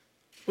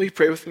Will you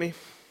pray with me?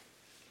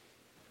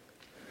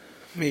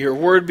 May your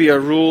word be our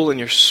rule and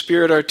your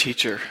spirit our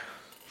teacher,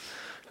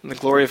 and the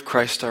glory of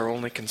Christ our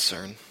only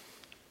concern.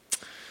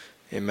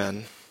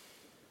 Amen.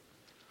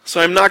 So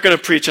I'm not going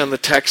to preach on the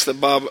text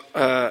that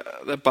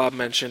Bob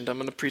mentioned. I'm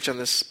going to preach on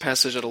this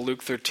passage out of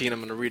Luke 13. I'm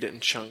going to read it in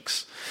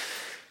chunks.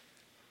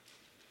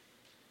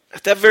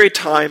 At that very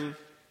time,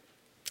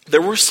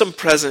 there were some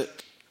present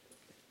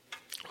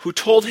who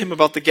told him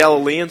about the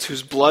Galileans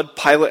whose blood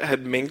Pilate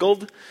had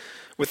mingled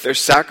with their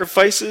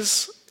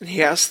sacrifices. And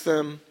he asked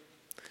them,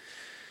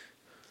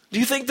 "Do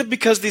you think that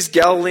because these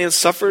Galileans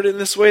suffered in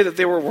this way that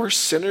they were worse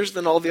sinners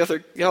than all the other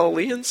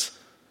Galileans?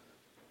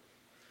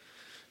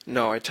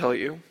 No, I tell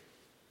you.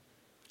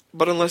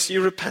 But unless you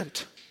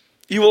repent,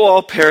 you will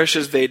all perish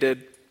as they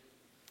did.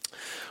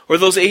 Or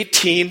those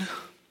 18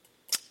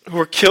 who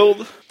were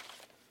killed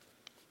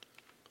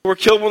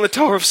when the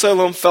Tower of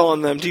Siloam fell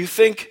on them. Do you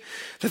think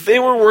that they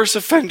were worse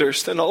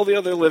offenders than all the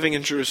other living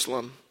in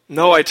Jerusalem?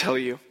 No, I tell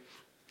you.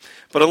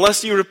 But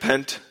unless you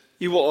repent,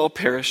 you will all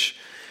perish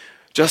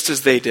just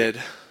as they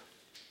did."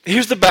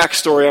 Here's the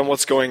backstory on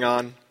what's going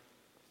on.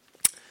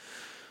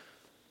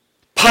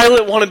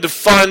 Pilate wanted to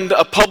fund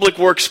a public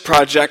works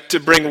project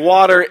to bring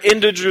water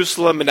into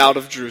Jerusalem and out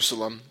of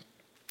Jerusalem.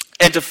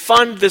 And to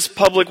fund this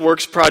public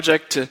works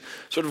project, to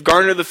sort of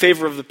garner the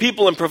favor of the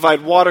people and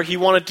provide water, he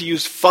wanted to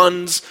use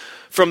funds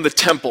from the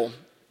temple.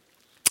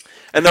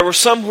 And there were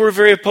some who were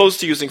very opposed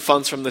to using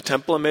funds from the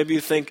temple, and maybe you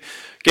think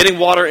getting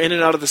water in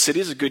and out of the city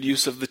is a good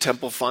use of the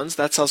temple funds.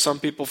 That's how some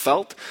people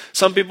felt.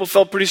 Some people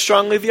felt pretty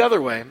strongly the other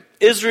way.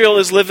 Israel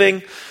is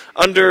living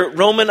under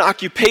Roman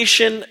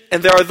occupation,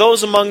 and there are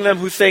those among them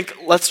who think,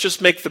 let's just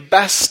make the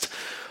best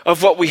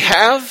of what we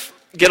have,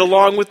 get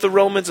along with the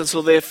Romans, and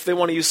so if they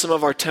want to use some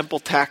of our temple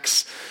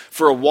tax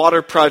for a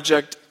water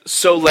project,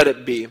 so let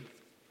it be.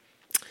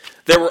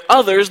 There were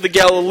others, the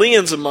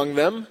Galileans among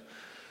them,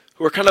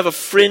 who were kind of a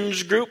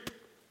fringe group,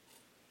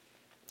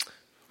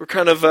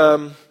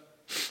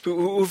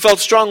 who felt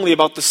strongly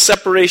about the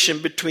separation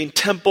between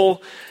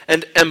temple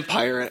and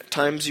empire. At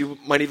times you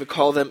might even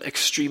call them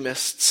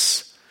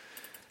extremists.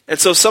 And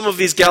so some of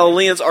these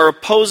Galileans are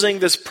opposing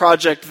this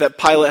project that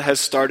Pilate has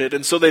started.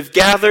 And so they've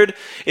gathered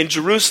in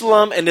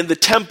Jerusalem and in the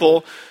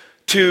temple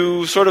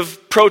to sort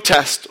of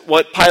protest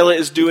what Pilate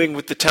is doing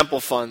with the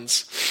temple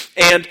funds.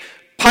 And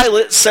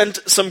Pilate sent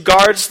some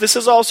guards. This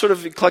is all sort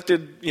of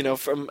collected,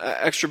 from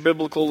extra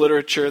biblical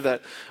literature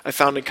that I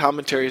found in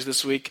commentaries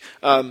this week.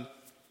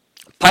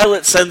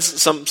 Pilate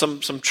sends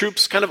some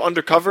troops kind of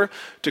undercover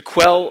to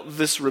quell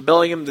this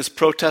rebellion, this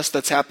protest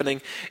that's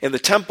happening in the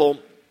temple.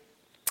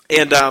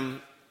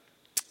 And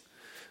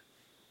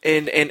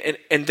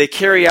they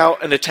carry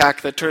out an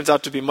attack that turns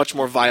out to be much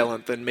more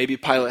violent than maybe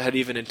Pilate had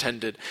even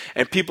intended.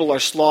 And people are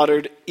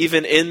slaughtered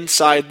even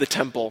inside the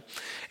temple.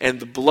 And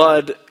the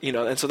blood,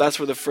 and so that's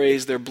where the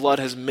phrase, their blood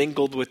has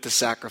mingled with the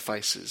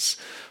sacrifices.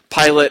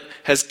 Pilate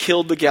has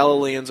killed the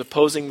Galileans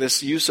opposing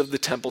this use of the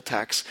temple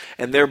tax,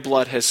 and their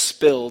blood has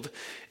spilled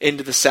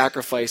into the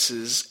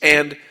sacrifices.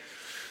 And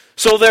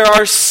so there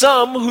are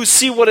some who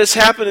see what has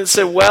happened and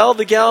say, well,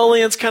 the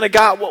Galileans kind of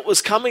got what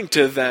was coming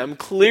to them.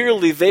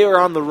 Clearly they are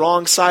on the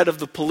wrong side of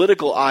the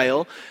political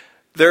aisle.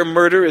 Their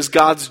murder is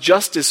God's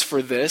justice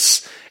for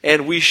this,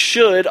 and we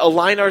should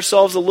align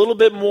ourselves a little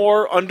bit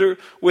more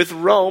with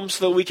Rome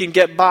so that we can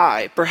get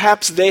by.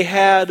 Perhaps they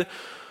had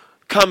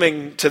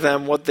coming to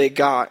them what they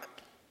got.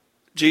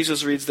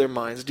 Jesus reads their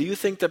minds. Do you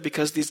think that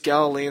because these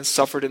Galileans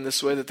suffered in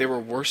this way that they were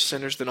worse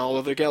sinners than all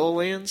other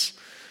Galileans?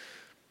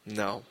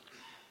 No.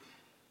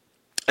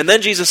 And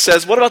then Jesus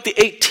says, what about the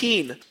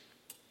 18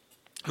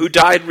 who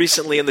died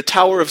recently in the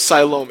Tower of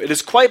Siloam? It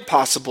is quite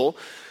possible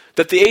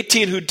that the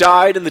 18 who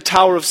died in the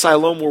Tower of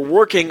Siloam were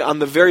working on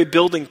the very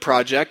building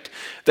project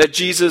that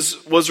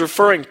Jesus was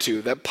referring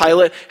to, that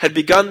Pilate had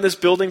begun this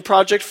building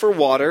project for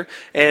water,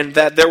 and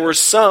that there were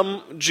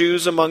some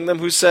Jews among them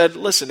who said,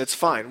 listen, it's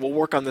fine, we'll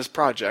work on this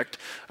project.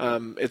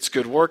 It's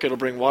good work, it'll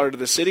bring water to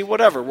the city,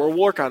 whatever, we'll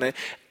work on it.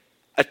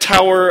 A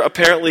tower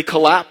apparently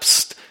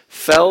collapsed,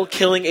 fell,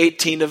 killing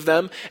 18 of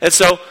them. And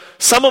so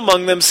some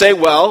among them say,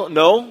 well,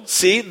 no,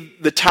 see,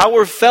 the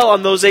tower fell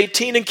on those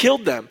 18 and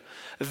killed them.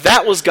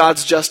 That was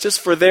God's justice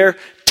for their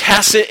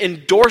tacit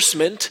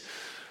endorsement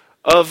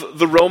of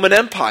the Roman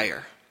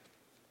Empire.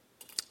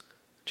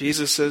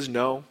 Jesus says,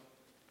 nope.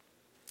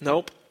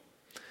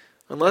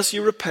 Unless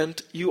you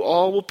repent, you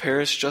all will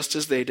perish just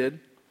as they did.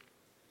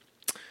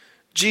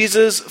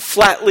 Jesus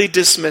flatly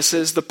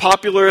dismisses the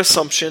popular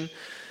assumption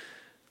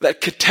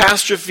that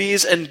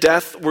catastrophes and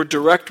death were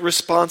direct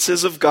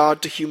responses of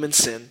God to human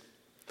sin.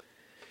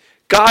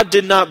 God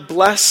did not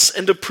bless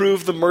and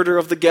approve the murder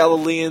of the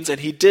Galileans, and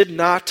he did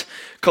not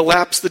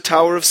collapse the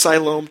Tower of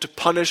Siloam to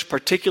punish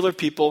particular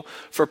people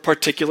for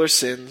particular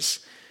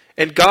sins.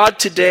 And God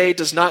today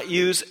does not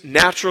use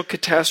natural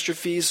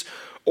catastrophes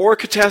or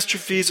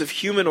catastrophes of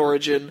human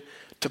origin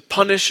to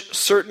punish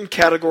certain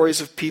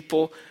categories of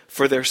people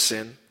for their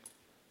sin.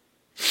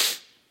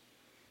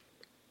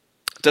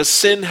 Does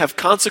sin have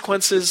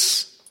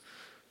consequences?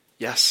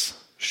 Yes,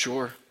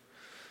 sure.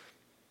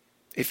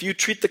 If you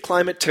treat the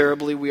climate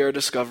terribly, we are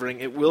discovering,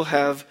 it will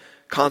have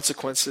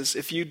consequences.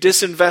 If you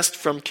disinvest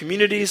from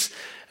communities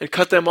and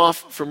cut them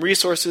off from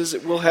resources,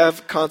 it will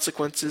have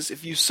consequences.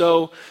 If you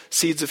sow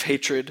seeds of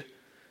hatred,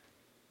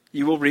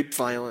 you will reap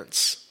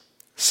violence.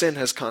 Sin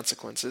has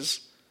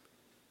consequences.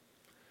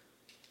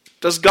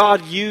 Does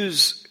God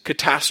use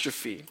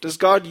catastrophe? Does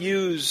God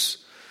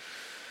use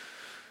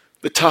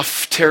the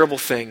tough, terrible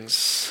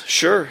things?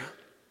 Sure.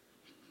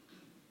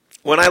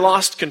 When I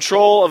lost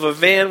control of a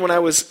van when I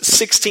was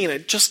 16,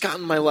 I'd just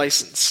gotten my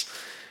license,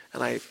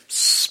 and I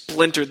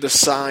splintered the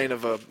sign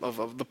of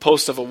the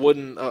post of a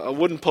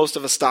wooden post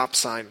of a stop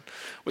sign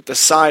with the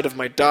side of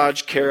my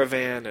Dodge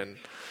Caravan, and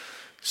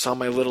saw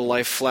my little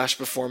life flash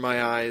before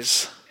my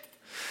eyes.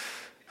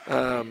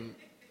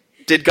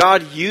 Did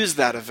God use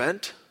that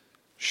event?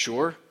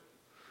 Sure.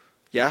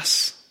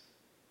 Yes.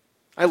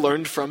 I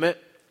learned from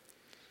it.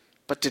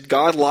 But did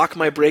God lock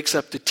my brakes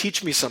up to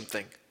teach me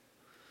something?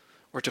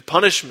 Or to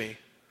punish me?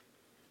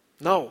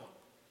 No.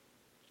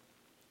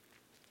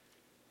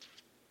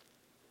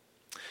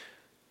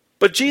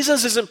 But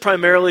Jesus isn't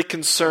primarily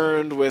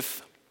concerned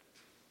with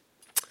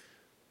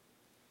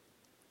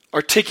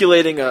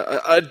articulating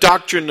a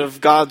doctrine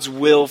of God's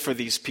will for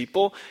these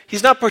people.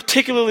 He's not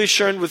particularly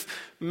concerned with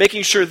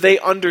making sure they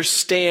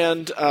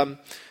understand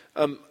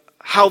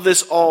how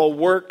this all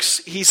works.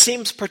 He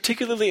seems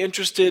particularly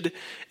interested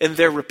in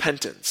their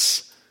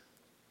repentance.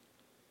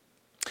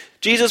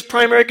 Jesus'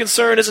 primary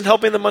concern isn't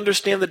helping them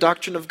understand the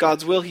doctrine of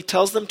God's will. He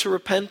tells them to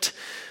repent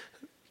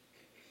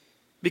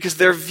because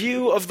their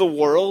view of the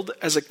world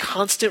as a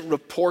constant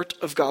report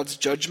of God's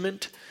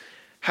judgment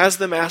has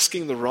them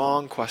asking the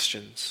wrong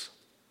questions.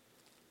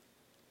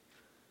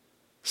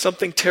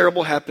 Something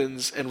terrible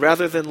happens, and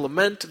rather than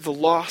lament the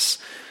loss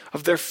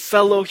of their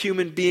fellow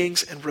human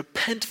beings and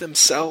repent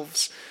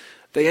themselves,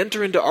 they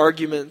enter into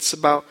arguments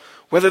about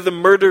whether the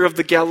murder of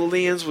the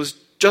Galileans was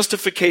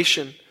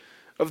justification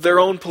of their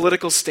own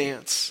political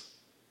stance,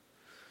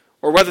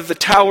 or whether the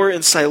tower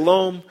in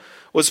Siloam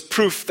was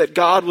proof that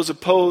God was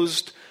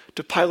opposed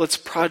to Pilate's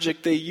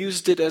project. They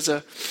used it as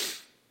a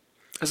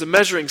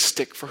measuring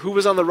stick for who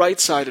was on the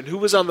right side and who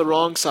was on the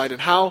wrong side,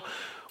 and how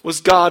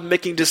was God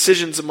making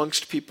decisions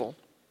amongst people.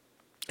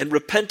 And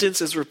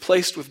repentance is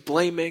replaced with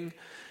blaming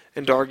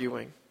and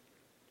arguing.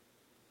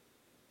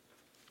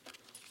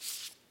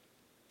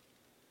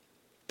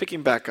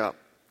 Picking back up.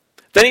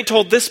 Then he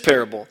told this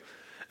parable.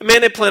 A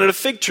man had planted a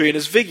fig tree in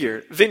his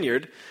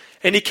vineyard,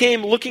 and he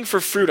came looking for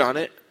fruit on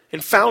it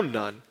and found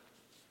none.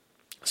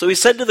 So he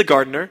said to the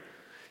gardener,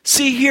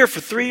 "See here,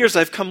 for 3 years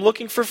I've come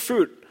looking for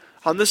fruit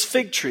on this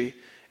fig tree,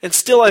 and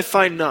still I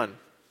find none.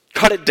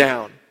 Cut it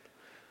down.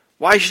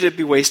 Why should it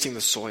be wasting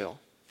the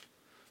soil?"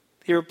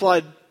 He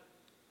replied,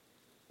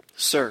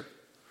 "Sir,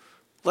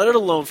 let it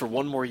alone for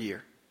 1 more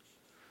year,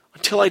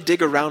 until I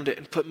dig around it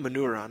and put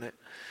manure on it.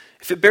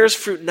 If it bears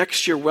fruit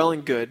next year, well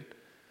and good.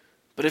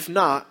 But if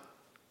not,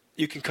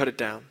 you can cut it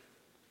down."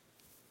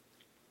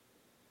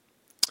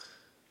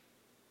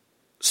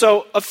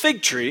 So, a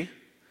fig tree,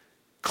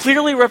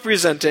 clearly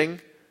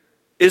representing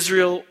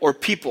Israel or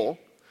people,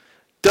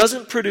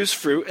 doesn't produce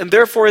fruit, and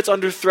therefore it's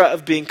under threat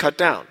of being cut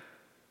down.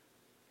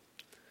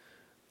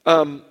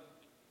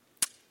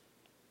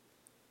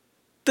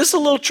 This is a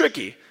little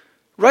tricky.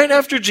 Right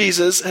after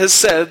Jesus has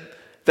said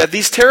that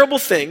these terrible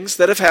things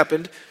that have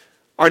happened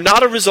are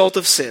not a result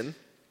of sin,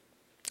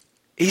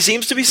 he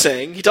seems to be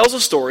saying, he tells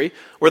a story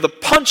where the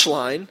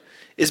punchline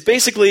is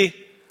basically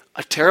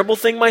a terrible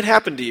thing might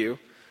happen to you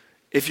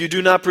if you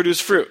do not produce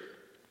fruit.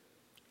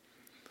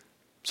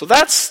 So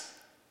that's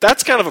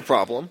kind of a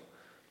problem.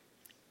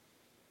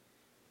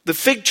 The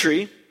fig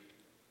tree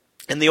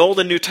in the Old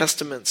and New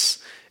Testaments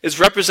is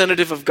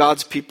representative of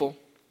God's people,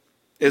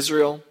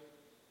 Israel,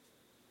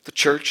 the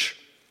church.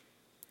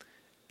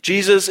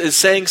 Jesus is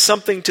saying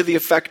something to the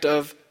effect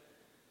of,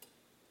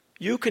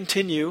 you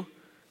continue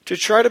to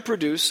try to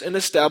produce and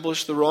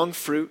establish the wrong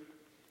fruit.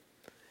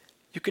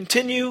 You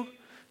continue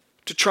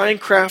to try and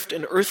craft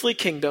an earthly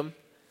kingdom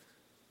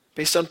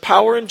based on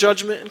power and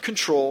judgment and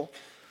control.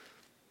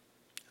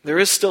 There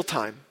is still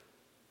time.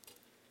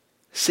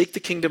 Seek the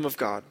kingdom of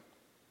God.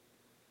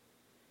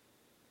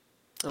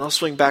 And I'll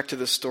swing back to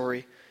this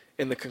story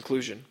in the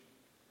conclusion.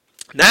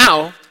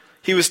 Now,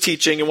 he was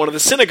teaching in one of the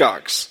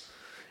synagogues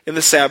in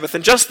the Sabbath,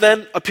 and just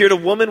then appeared a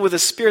woman with a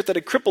spirit that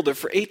had crippled her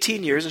for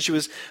 18 years, and she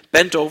was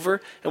bent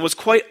over and was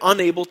quite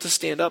unable to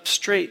stand up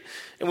straight.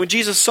 And when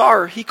Jesus saw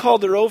her, he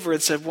called her over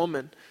and said,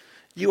 "Woman,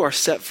 you are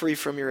set free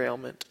from your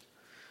ailment."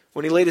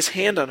 When he laid his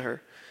hand on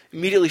her,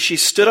 immediately she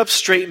stood up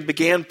straight and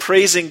began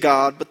praising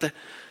God. But the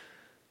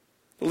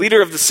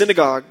leader of the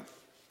synagogue,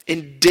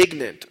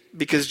 indignant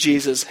because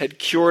Jesus had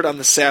cured on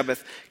the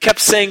Sabbath, kept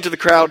saying to the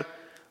crowd,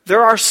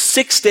 "There are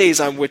 6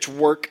 days on which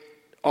work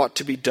ought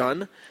to be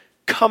done.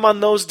 Come on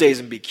those days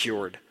and be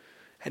cured,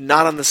 and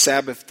not on the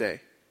Sabbath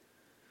day."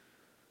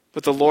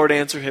 But the Lord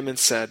answered him and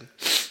said,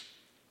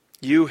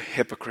 "You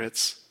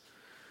hypocrites,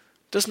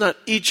 does not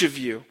each of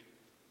you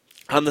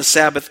on the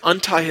Sabbath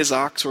untie his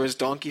ox or his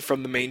donkey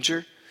from the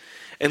manger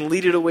and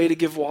lead it away to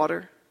give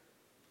water?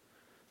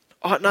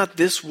 Ought not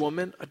this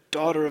woman, a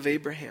daughter of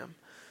Abraham,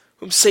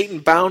 whom Satan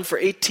bound for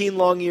 18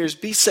 long years,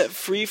 be set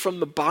free from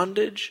the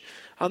bondage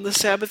on the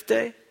Sabbath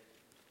day?"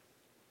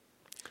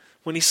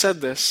 When he said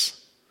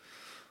this,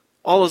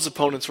 all his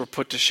opponents were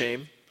put to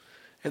shame,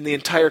 and the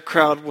entire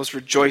crowd was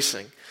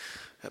rejoicing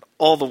at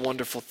all the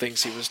wonderful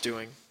things he was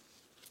doing.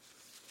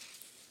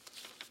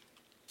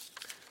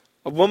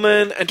 A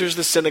woman enters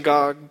the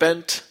synagogue,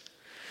 bent.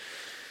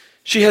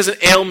 She has an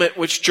ailment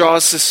which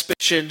draws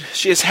suspicion.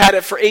 She has had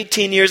it for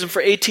 18 years, and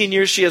for 18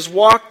 years she has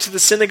walked to the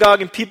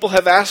synagogue, and people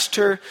have asked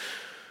her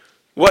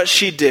what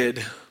she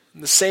did.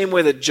 In the same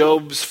way that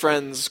Job's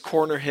friends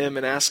corner him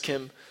and ask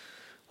him,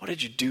 "What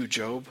did you do,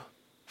 Job?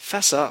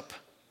 Fess up."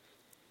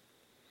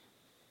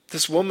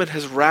 This woman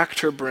has racked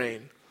her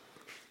brain,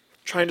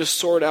 trying to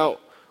sort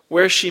out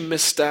where she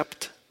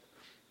misstepped,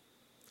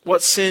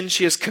 what sin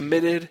she has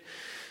committed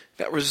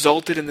that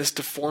resulted in this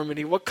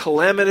deformity, what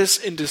calamitous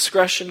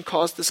indiscretion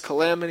caused this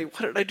calamity.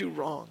 What did I do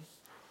wrong?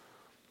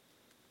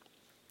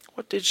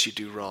 What did she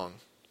do wrong?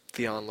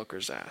 The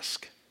onlookers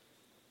ask.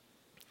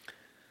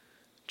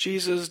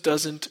 Jesus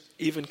doesn't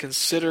even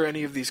consider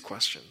any of these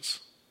questions.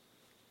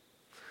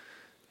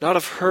 Not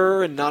of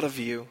her and not of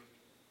you.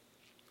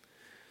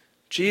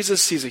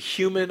 Jesus sees a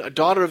human, a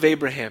daughter of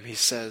Abraham, he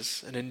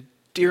says, an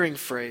endearing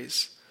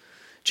phrase.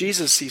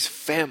 Jesus sees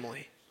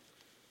family.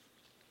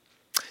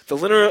 The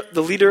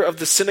leader of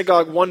the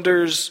synagogue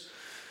wonders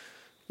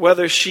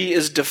whether she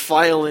is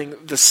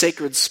defiling the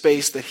sacred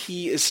space that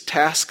he is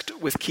tasked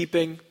with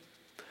keeping.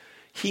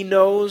 He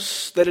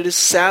knows that it is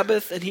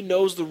Sabbath, and he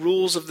knows the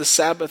rules of the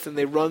Sabbath, and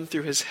they run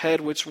through his head.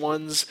 Which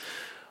ones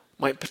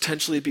might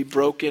potentially be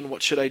broken?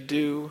 What should I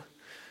do?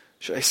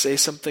 Should I say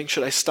something?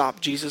 Should I stop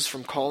Jesus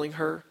from calling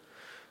her?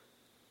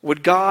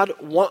 Would God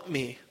want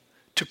me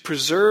to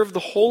preserve the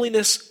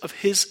holiness of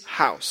his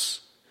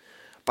house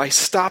by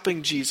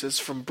stopping Jesus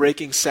from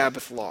breaking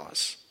Sabbath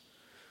laws?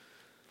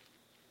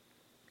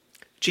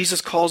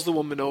 Jesus calls the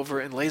woman over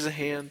and lays a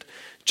hand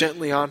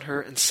gently on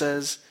her and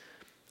says,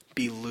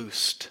 "Be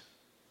loosed."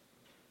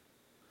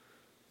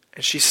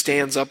 And she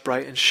stands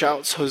upright and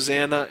shouts,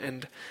 "Hosanna."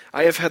 And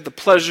I have had the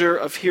pleasure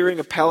of hearing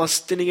a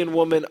Palestinian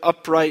woman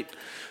upright,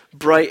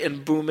 bright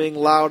and booming,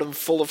 loud and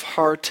full of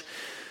heart.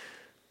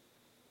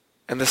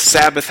 And the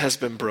Sabbath has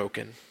been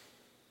broken.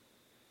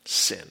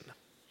 Sin.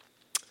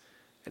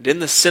 And in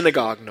the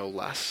synagogue, no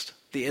less,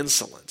 the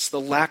insolence,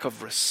 the lack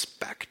of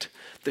respect,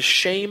 the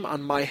shame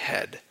on my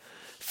head,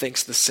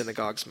 thinks the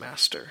synagogue's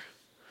master.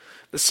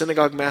 The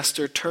synagogue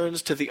master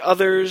turns to the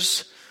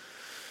others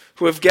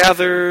who have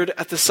gathered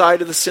at the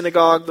side of the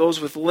synagogue, those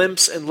with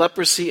limps and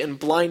leprosy and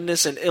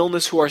blindness and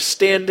illness who are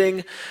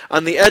standing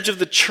on the edge of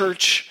the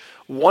church,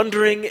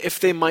 wondering if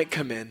they might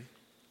come in,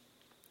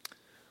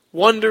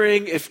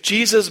 wondering if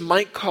Jesus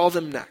might call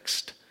them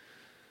next,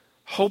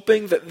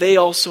 hoping that they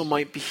also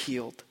might be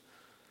healed.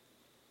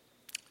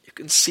 You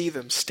can see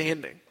them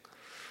standing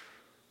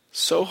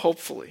so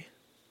hopefully.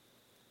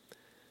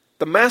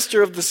 The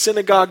master of the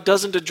synagogue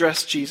doesn't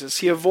address Jesus.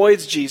 He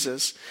avoids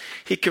Jesus.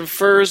 He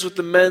confers with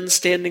the men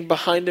standing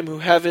behind him who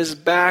have his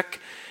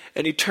back,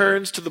 and he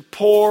turns to the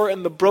poor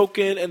and the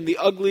broken and the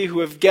ugly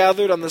who have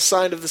gathered on the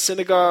side of the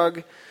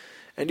synagogue,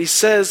 and he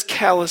says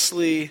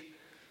callously,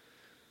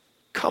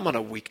 "Come on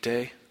a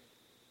weekday."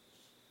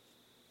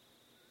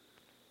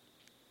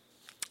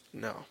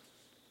 No.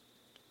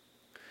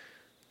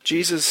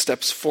 Jesus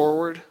steps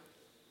forward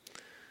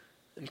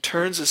and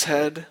turns his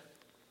head.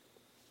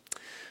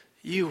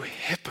 "You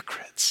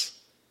hypocrites!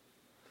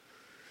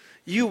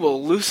 You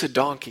will loose a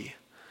donkey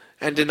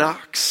and an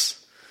ox,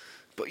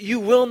 but you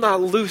will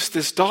not loose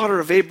this daughter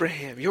of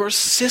Abraham, your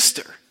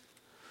sister."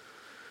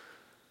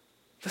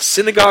 The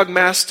synagogue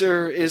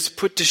master is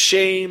put to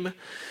shame,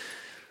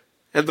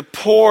 and the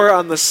poor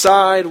on the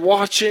side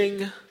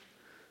watching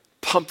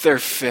pump their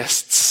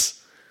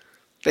fists.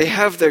 They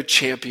have their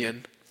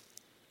champion.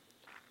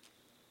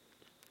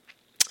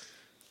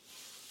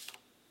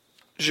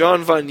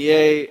 Jean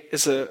Vanier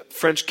is a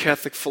French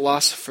Catholic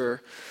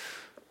philosopher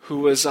who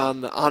was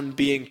on the On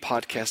Being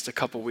podcast a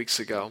couple weeks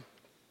ago.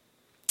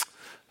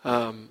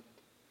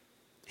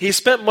 He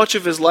spent much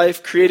of his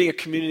life creating a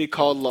community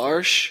called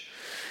L'Arche,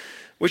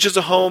 which is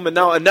a home and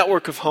now a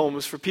network of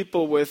homes for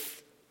people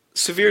with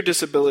severe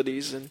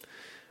disabilities. And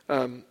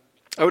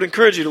I would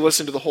encourage you to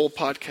listen to the whole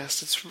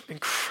podcast. It's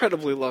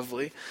incredibly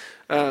lovely.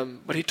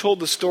 But he told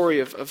the story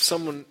of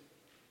someone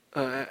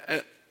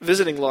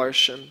visiting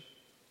L'Arche, and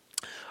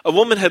a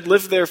woman had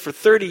lived there for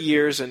 30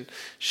 years, and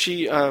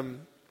she,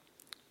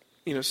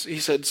 he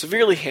said,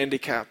 severely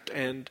handicapped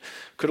and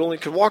could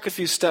walk a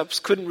few steps,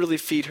 couldn't really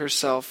feed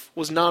herself,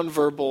 was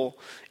nonverbal,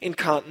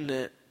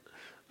 incontinent.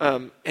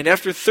 And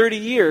after 30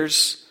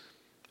 years,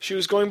 she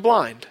was going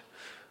blind,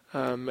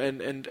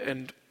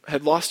 and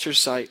had lost her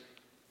sight.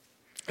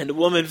 And a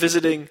woman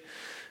visiting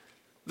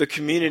the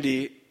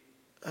community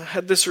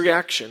had this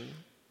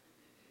reaction: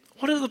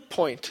 what is the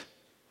point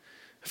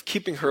of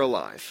keeping her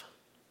alive?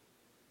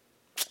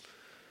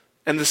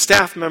 And the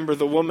staff member,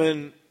 the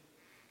woman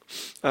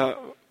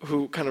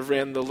who kind of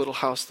ran the little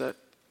house that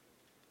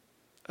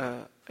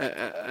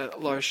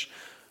at L'Arche,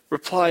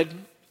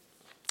 replied,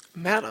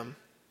 "Madam,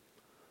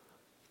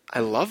 I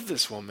love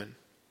this woman."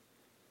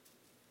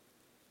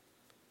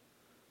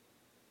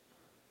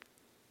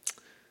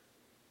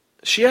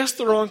 She asked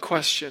the wrong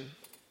question.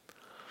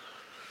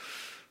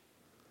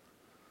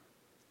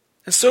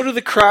 And so do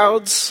the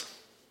crowds.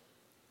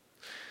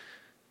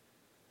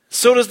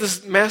 So does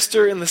the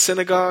master in the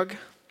synagogue.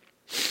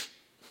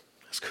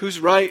 Ask who's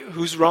right,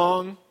 who's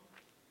wrong.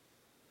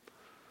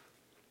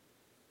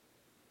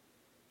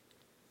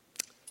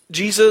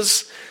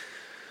 Jesus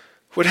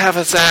would have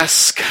us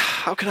ask,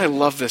 how can I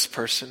love this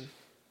person?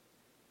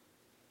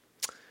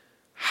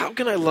 How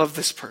can I love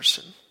this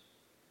person?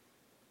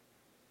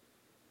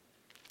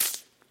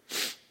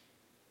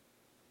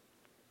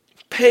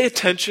 Pay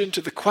attention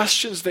to the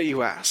questions that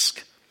you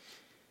ask.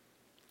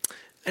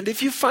 And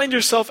if you find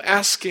yourself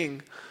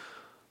asking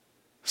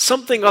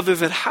something other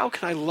than, how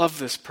can I love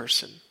this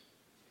person?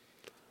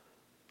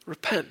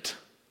 Repent.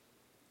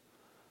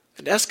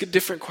 And ask a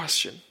different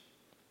question.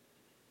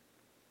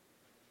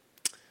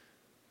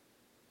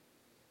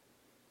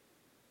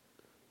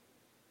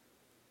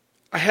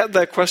 I had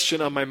that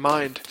question on my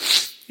mind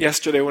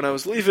yesterday when I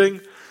was leaving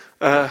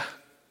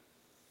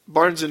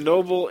Barnes &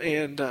 Noble,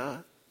 and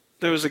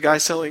there was a guy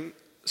selling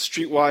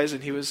Streetwise,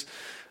 and he was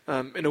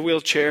in a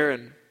wheelchair,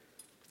 and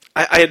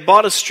I had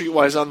bought a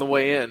Streetwise on the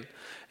way in,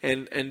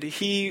 and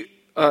he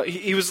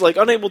was like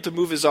unable to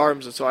move his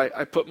arms, and so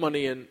I put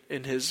money in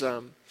his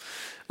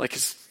like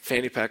his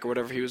fanny pack or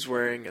whatever he was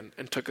wearing,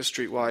 and took a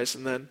Streetwise,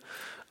 and then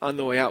on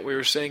the way out we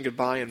were saying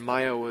goodbye, and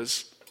Maya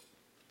was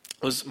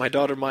my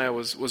daughter Maya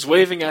was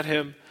waving at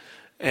him,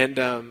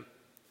 and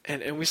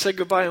we said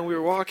goodbye, and we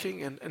were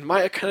walking, and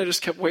Maya kind of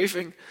just kept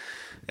waving,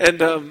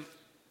 and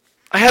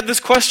I had this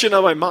question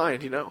on my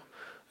mind,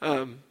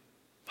 how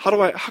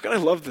can I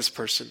love this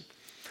person?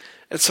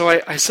 And so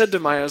I said to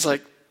Maya, I was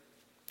like,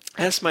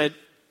 I asked Maya,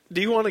 do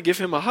you want to give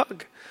him a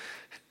hug?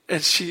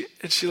 And she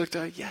looked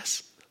at me,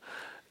 yes.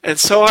 And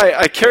so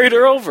I carried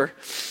her over,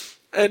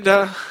 and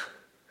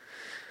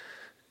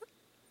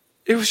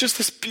it was just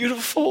this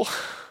beautiful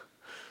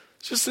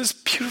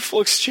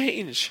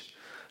exchange.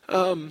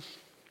 And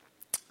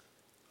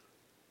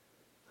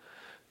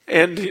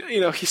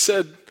he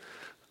said,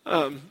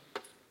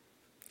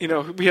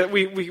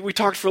 we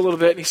talked for a little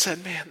bit, and he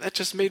said, "Man, that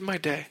just made my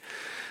day,"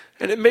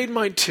 and it made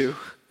mine too.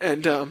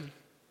 And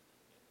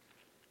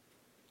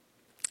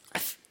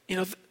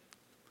it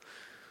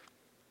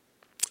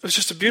was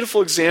just a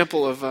beautiful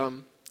example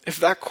of if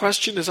that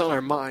question is on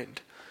our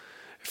mind,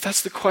 if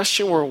that's the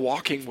question we're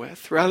walking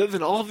with, rather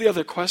than all of the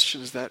other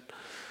questions that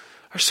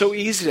are so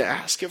easy to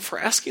ask. If we're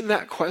asking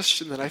that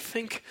question, then I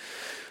think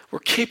we're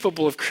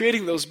capable of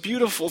creating those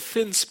beautiful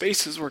thin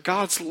spaces where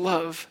God's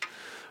love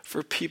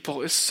for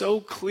people is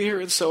so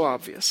clear and so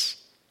obvious.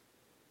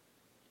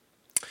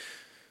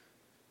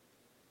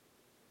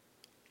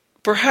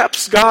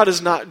 Perhaps God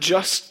is not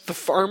just the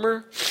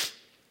farmer,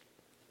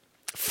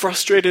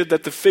 frustrated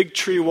that the fig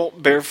tree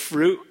won't bear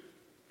fruit.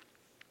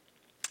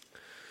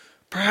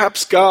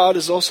 Perhaps God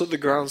is also the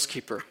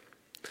groundskeeper,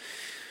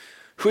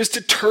 who is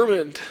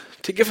determined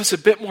to give us a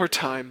bit more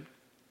time,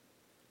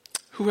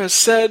 who has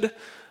said,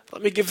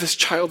 let me give this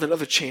child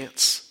another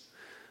chance.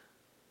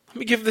 Let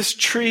me give this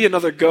tree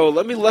another go.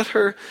 Let me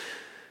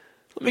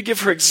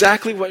give her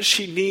exactly what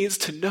she needs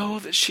to know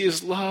that she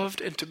is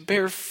loved and to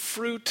bear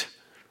fruit.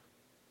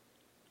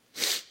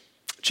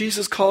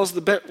 Jesus calls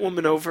the bent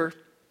woman over,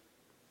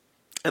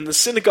 and the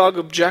synagogue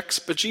objects,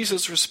 but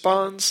Jesus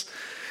responds,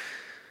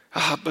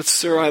 but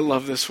sir, I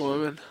love this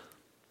woman,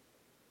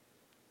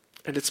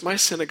 and it's my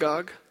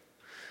synagogue,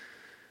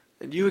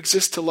 and you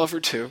exist to love her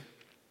too.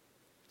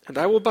 And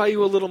I will buy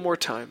you a little more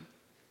time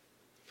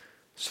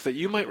so that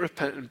you might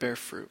repent and bear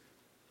fruit.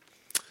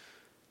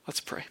 Let's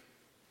pray.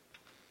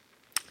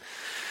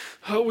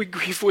 Oh, we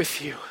grieve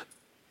with you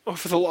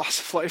over the loss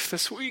of life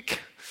this week,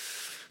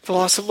 the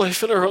loss of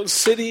life in our own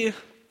city,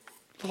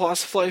 the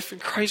loss of life in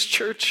Christ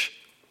Church.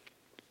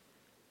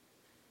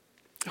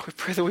 And we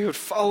pray that we would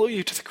follow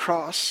you to the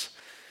cross,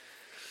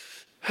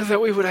 and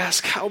that we would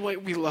ask, how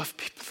might we love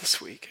people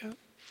this week?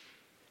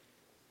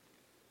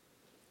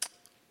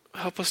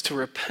 Help us to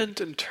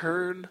repent and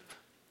turn,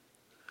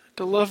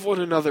 to love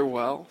one another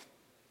well.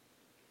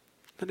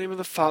 In the name of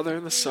the Father,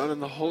 and the Son,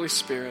 and the Holy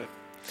Spirit.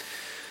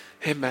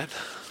 Amen.